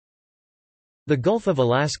The Gulf of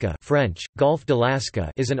Alaska French, Golfe d'Alaska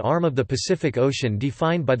is an arm of the Pacific Ocean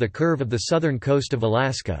defined by the curve of the southern coast of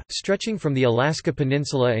Alaska, stretching from the Alaska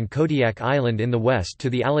Peninsula and Kodiak Island in the west to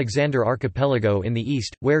the Alexander Archipelago in the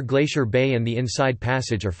east, where Glacier Bay and the Inside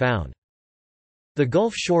Passage are found. The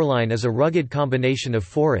Gulf shoreline is a rugged combination of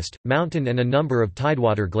forest, mountain and a number of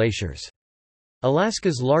tidewater glaciers.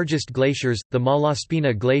 Alaska's largest glaciers, the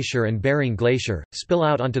Malaspina Glacier and Bering Glacier, spill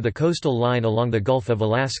out onto the coastal line along the Gulf of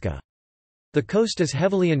Alaska. The coast is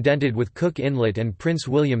heavily indented with Cook Inlet and Prince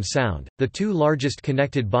William Sound, the two largest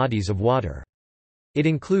connected bodies of water. It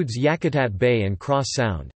includes Yakutat Bay and Cross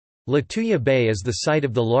Sound. Lituya Bay is the site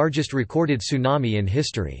of the largest recorded tsunami in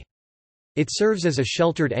history. It serves as a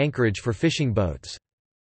sheltered anchorage for fishing boats.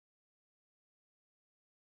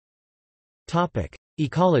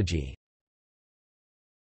 Ecology.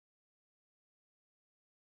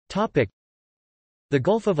 The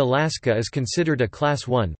Gulf of Alaska is considered a Class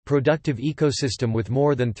 1, productive ecosystem with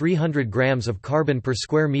more than 300 grams of carbon per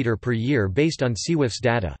square meter per year based on SeaWiFS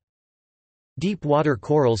data. Deep water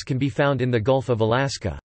corals can be found in the Gulf of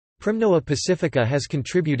Alaska. Primnoa pacifica has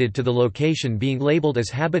contributed to the location being labeled as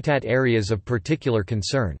habitat areas of particular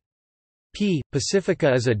concern. P.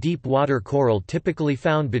 pacifica is a deep water coral typically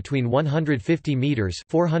found between 150 meters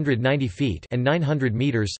 (490 feet) and 900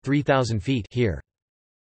 meters (3000 feet) here.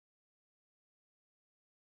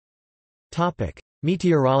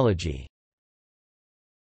 Meteorology.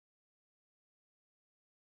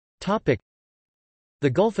 The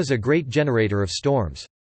Gulf is a great generator of storms.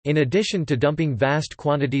 In addition to dumping vast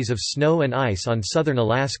quantities of snow and ice on southern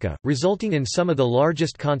Alaska, resulting in some of the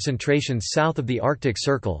largest concentrations south of the Arctic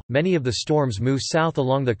Circle, many of the storms move south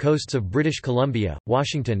along the coasts of British Columbia,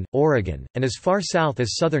 Washington, Oregon, and as far south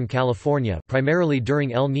as Southern California, primarily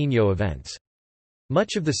during El Niño events.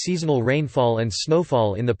 Much of the seasonal rainfall and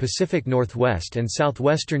snowfall in the Pacific Northwest and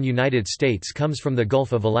southwestern United States comes from the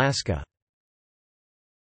Gulf of Alaska.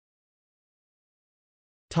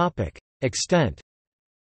 Extent.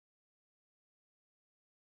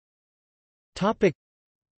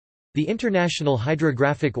 The International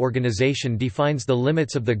Hydrographic Organization defines the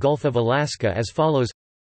limits of the Gulf of Alaska as follows.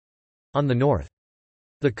 On the north,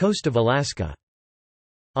 the coast of Alaska.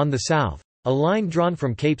 On the south, a line drawn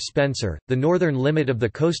from Cape Spencer, the northern limit of the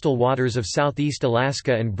coastal waters of southeast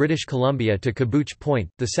Alaska and British Columbia, to Kabuch Point,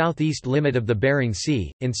 the southeast limit of the Bering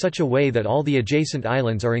Sea, in such a way that all the adjacent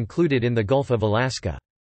islands are included in the Gulf of Alaska.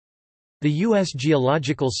 The U.S.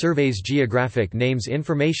 Geological Survey's Geographic Names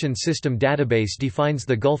Information System database defines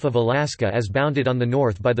the Gulf of Alaska as bounded on the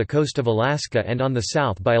north by the coast of Alaska and on the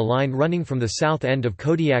south by a line running from the south end of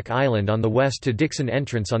Kodiak Island on the west to Dixon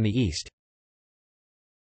Entrance on the east.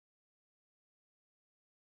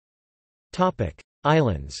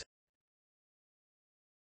 Islands.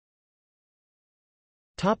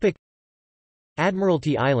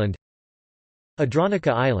 Admiralty Island,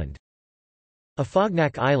 Adronica Island,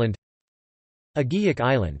 Afognak Island, Agiyak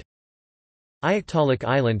Island, Ayaktaluk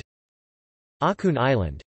Island, Akun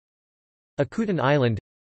Island, Akutan Island,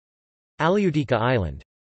 Aliutika Island,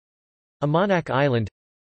 Amanak Island,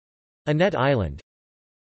 Annette Island,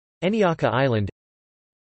 Eniaka Island,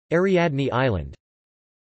 Ariadne Island,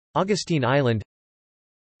 Augustine Island,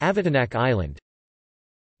 Avatanak Island,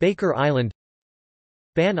 Baker Island,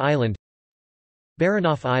 Ban Island,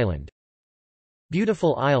 Baranof Island,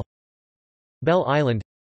 Beautiful Isle, Bell Island,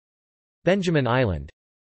 Benjamin Island,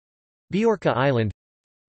 Biorka Island,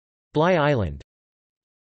 Bly Island,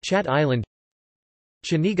 Chat Island,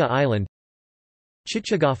 Chaniga Island,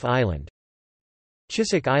 Chichagof Island,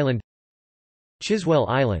 Chisik Island, Chiswell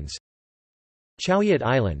Islands, Chowiat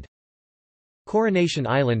Island, Coronation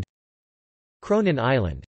Island, Cronin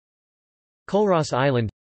Island, Culross Island,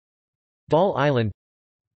 Doll Island,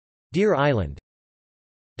 Deer Island,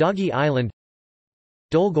 Doggy Island,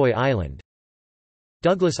 Dolgoy Island,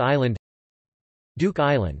 Douglas Island, Duke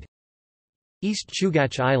Island, East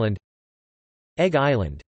Chugach Island, Egg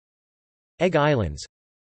Island, Egg Islands,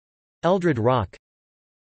 Eldred Rock,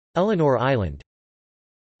 Eleanor Island,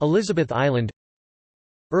 Elizabeth Island,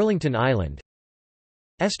 Erlington Island,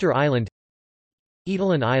 Esther Island,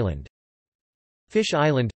 Edelin Island, Fish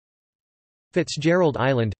Island, Fitzgerald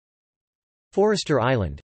Island, Forrester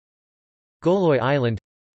Island, Goloy Island,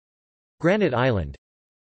 Granite Island,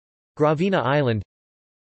 Gravina Island,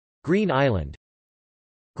 Green Island,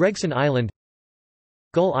 Gregson Island,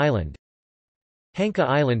 Gull Island, Hanka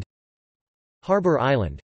Island, Harbor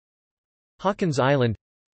Island, Hawkins Island,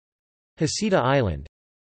 Hasita Island,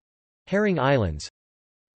 Herring Islands,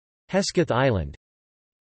 Hesketh Island,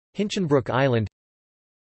 Hinchinbrook Island,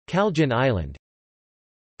 Calgin Island,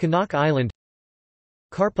 Kanak Island,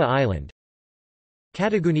 Karpa Island,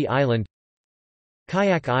 Kataguni Island,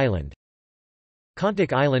 Kayak Island,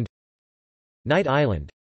 Kontik Island, Knight Island,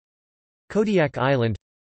 Kodiak Island,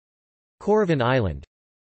 Koravan Island,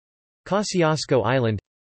 Kosciuszko Island,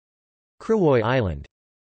 Kriwoy Island,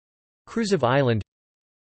 Krusev Island,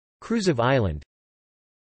 Krusev Island,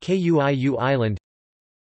 Kuiu Island,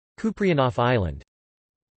 Kuprianov Island,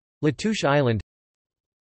 Latouche Island,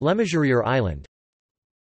 Lemazurier Island,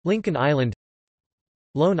 Lincoln Island,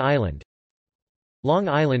 Lone Island, Long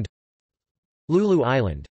Island, Lulu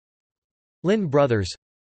Island, Lynn Brothers,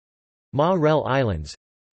 Ma Rel Islands,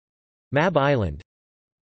 Mab Island,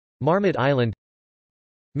 Marmot Island,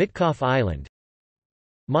 Mitkoff Island,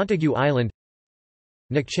 Montague Island,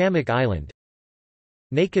 Nukchamic Island,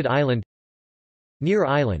 Naked Island, Near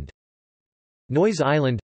Island, Noise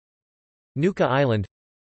Island, Nuka Island,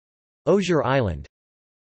 Osier Island,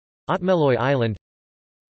 Otmeloy Island,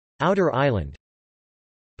 Outer Island,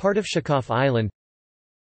 part of Shakov Island,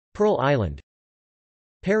 Pearl Island,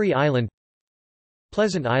 Perry Island,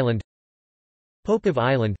 Pleasant Island, Popov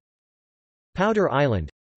Island, Powder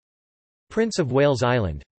Island, Prince of Wales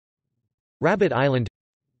Island, Rabbit Island,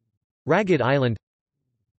 Ragged Island,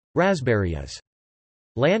 Raspberries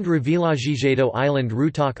Land Revillagigedo Island,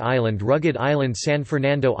 Rutok Island, Rugged Island, San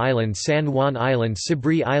Fernando Island, San Juan Island,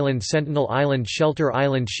 Sibri Island, Sentinel Island, Shelter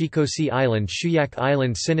Island, Shikosi Island, Shuyak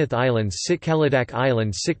Island, Sinith Island, Sitkaladak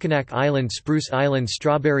Island, Sitkanak Island, Spruce Island,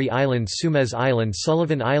 Strawberry Island, Sumez Island,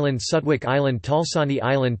 Sullivan Island, Sutwick Island, Talsani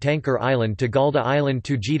Island, Tanker Island, Tagalda Island,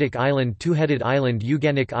 Tujidik Island, Two-Headed Island,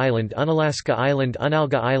 Uganik Island, Unalaska Island,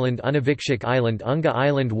 Unalga Island, Unavikshik Island, Unga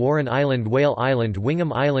Island, Warren Island, Whale Island,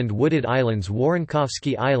 Wingham Island, Wooded Islands, Warrenkovsky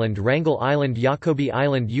Island, Wrangel Island, Jacobi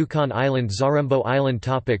Island, Yukon Island, Zarembo Island.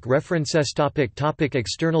 References.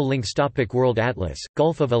 External links. World Atlas,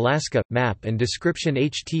 Gulf of Alaska, map and description.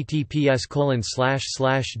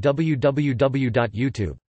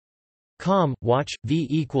 https://www.youtube.com, watch, v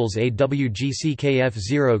equals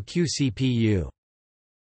AWGCKF0 QCPU